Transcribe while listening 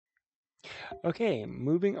Okay,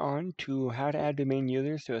 moving on to how to add domain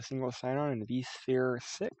users to a single sign-on in vSphere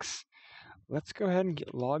 6. Let's go ahead and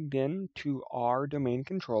get logged in to our domain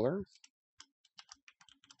controller.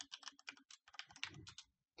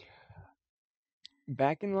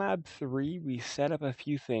 Back in Lab 3, we set up a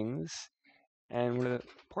few things, and one of the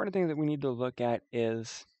important things that we need to look at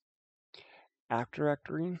is Active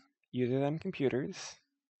Directory, users and computers.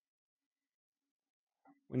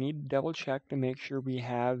 We need to double check to make sure we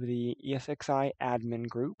have the esxi admin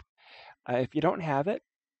group. If you don't have it,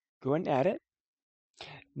 go ahead and add it.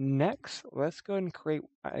 Next, let's go ahead and create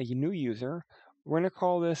a new user. We're going to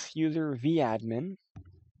call this user vAdmin.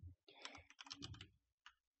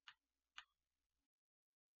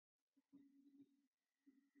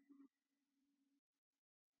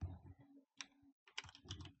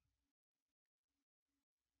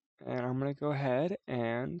 And I'm going to go ahead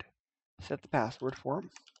and set the password for him.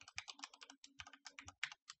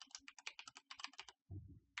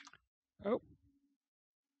 Oh,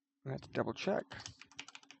 let's double check.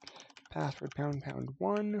 Password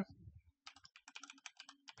 ##1.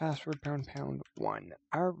 Password ##1.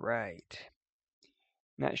 All right.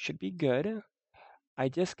 That should be good. I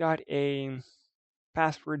just got a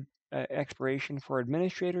password expiration for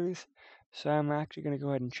administrators, so I'm actually going to go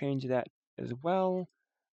ahead and change that as well.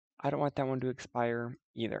 I don't want that one to expire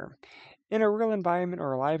either. In a real environment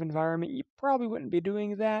or a live environment, you probably wouldn't be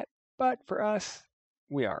doing that, but for us,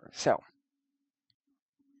 we are. So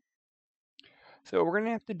what we're going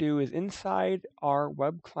to have to do is inside our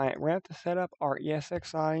web client, we're going to have to set up our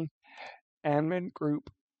esxi admin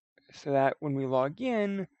group so that when we log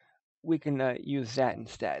in, we can use that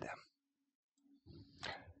instead.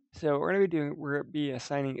 So we're going to be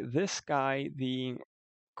assigning this guy the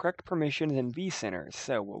correct permissions in vCenter.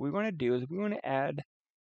 So what we want to do is we want to add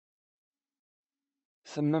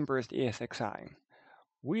some members to esxi.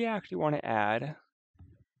 We actually want to add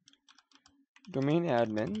domain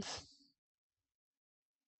admins.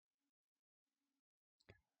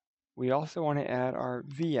 We also want to add our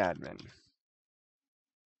vAdmin.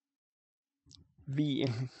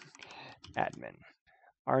 vAdmin,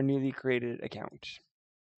 our newly created account.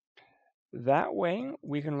 That way,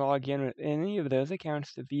 we can log in with any of those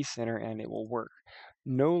accounts to vCenter and it will work.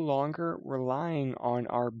 No longer relying on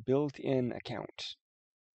our built-in account.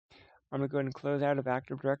 I'm going to go ahead and close out of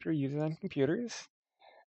Active Directory, users and computers.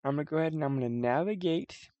 I'm going to go ahead and I'm going to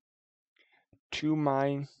navigate to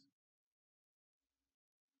my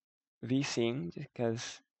VC just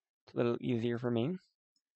because it's a little easier for me.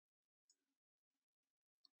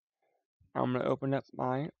 I'm going to open up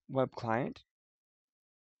my web client.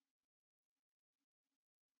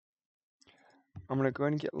 I'm going to go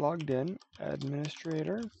ahead and get logged in,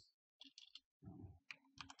 administrator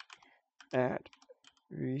at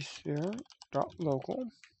vSphere.local.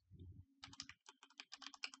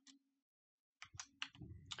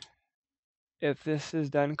 If this is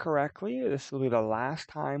done correctly, this will be the last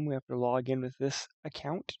time we have to log in with this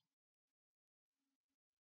account.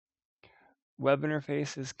 Web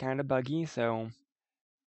interface is kind of buggy, so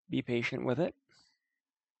be patient with it.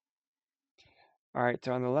 All right,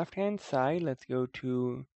 so on the left-hand side, let's go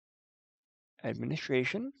to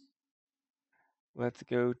administration. Let's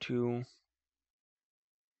go to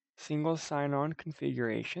single sign-on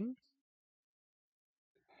configuration.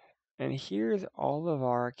 And here's all of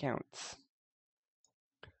our accounts.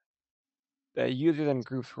 The users and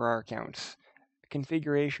groups for our accounts.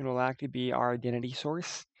 Configuration will actually be our identity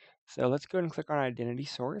source. So let's go ahead and click on identity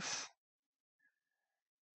source.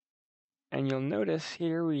 And you'll notice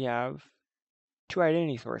here we have two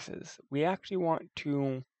identity sources. We actually want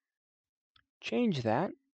to change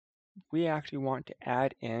that. We actually want to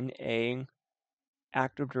add in a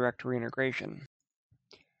Active Directory integration.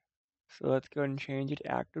 So let's go ahead and change it to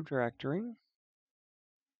Active Directory.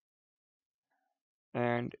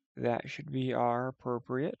 And that should be our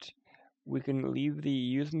appropriate. We can leave the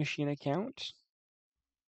use machine account.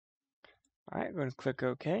 All right, go ahead and click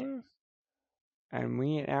OK. And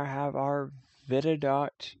we now have our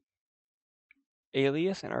vita.alias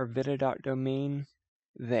and our vita.domain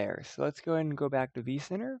there. So let's go ahead and go back to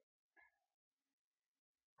vCenter.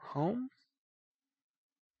 Home.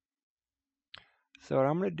 So what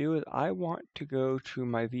I'm going to do is I want to go to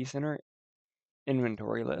my vCenter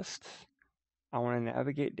inventory list. I want to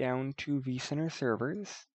navigate down to vCenter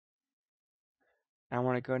servers. I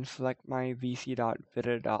want to go and select my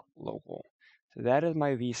vc.vita.local. So that is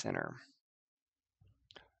my vCenter.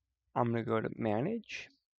 I'm going to go to Manage.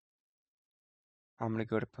 I'm going to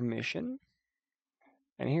go to Permission.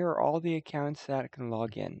 And here are all the accounts that can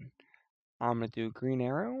log in. I'm going to do green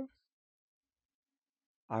arrow.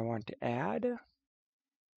 I want to add.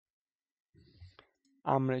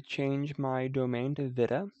 I'm going to change my domain to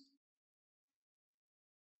Vita.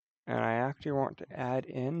 And I actually want to add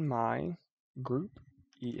in my group,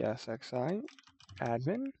 esxi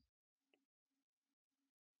admin.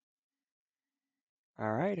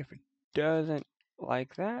 All right, if it doesn't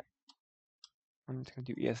like that, I'm just going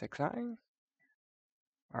to do esxi.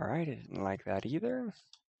 All right, it didn't like that either.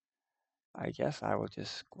 I guess I will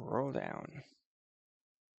just scroll down.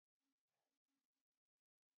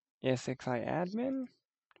 esxi admin,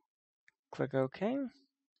 click OK,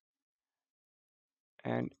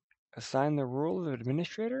 and assign the role of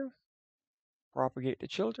administrator, propagate to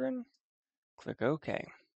children, click OK.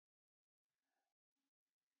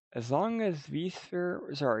 As long as vSphere,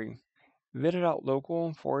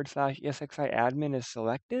 vita.local/esxi admin is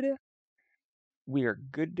selected, we are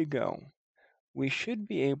good to go. We should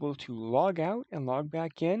be able to log out and log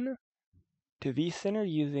back in to vCenter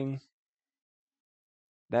using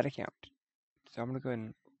that account. So I'm going to go ahead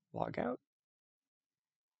and log out.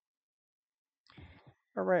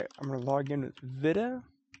 All right, I'm going to log in with Vita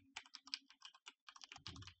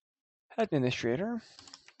administrator,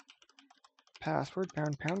 password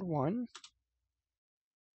 #1.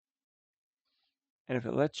 And if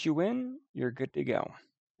it lets you in, you're good to go.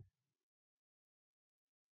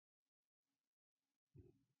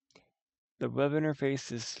 The web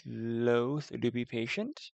interface is slow, so do be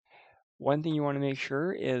patient. One thing you want to make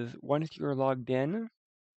sure is once you're logged in,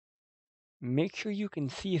 make sure you can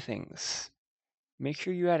see things. Make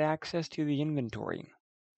sure you had access to the inventory.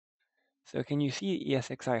 So can you see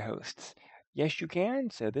ESXi hosts? Yes, you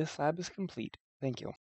can, so this lab is complete. Thank you.